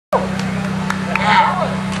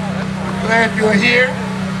glad you're here,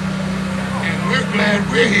 and we're glad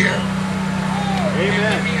we're here. Amen.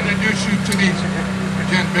 Let me introduce you to these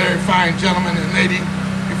very fine gentlemen and lady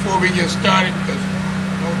before we get started, because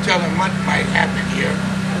no telling what might happen here.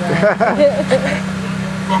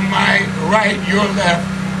 From my right, your left,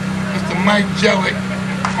 Mr. Mike Jellick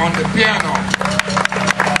on the piano.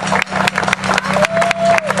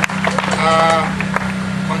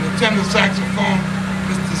 On the tenor saxophone,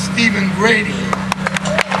 Mr. Stephen Grady.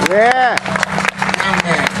 Yeah. Young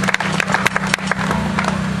man.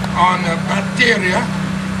 On the bateria,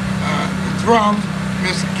 the drums,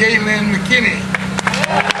 Miss Galen McKinney.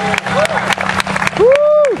 Woo!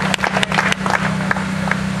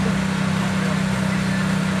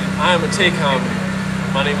 I am a Tacom.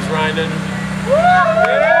 My name is Ryan. We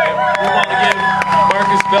want to give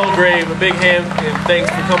Marcus Belgrave a big hand and thanks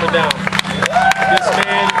for coming down. This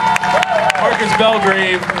man, Marcus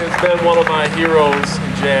Belgrave, has been one of my heroes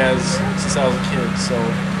in jazz since I was a kid. So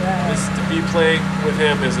to be playing with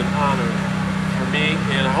him is an honor for me,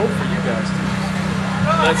 and I hope for you guys too.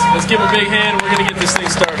 Let's give him a big hand. We're gonna get this thing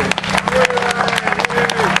started.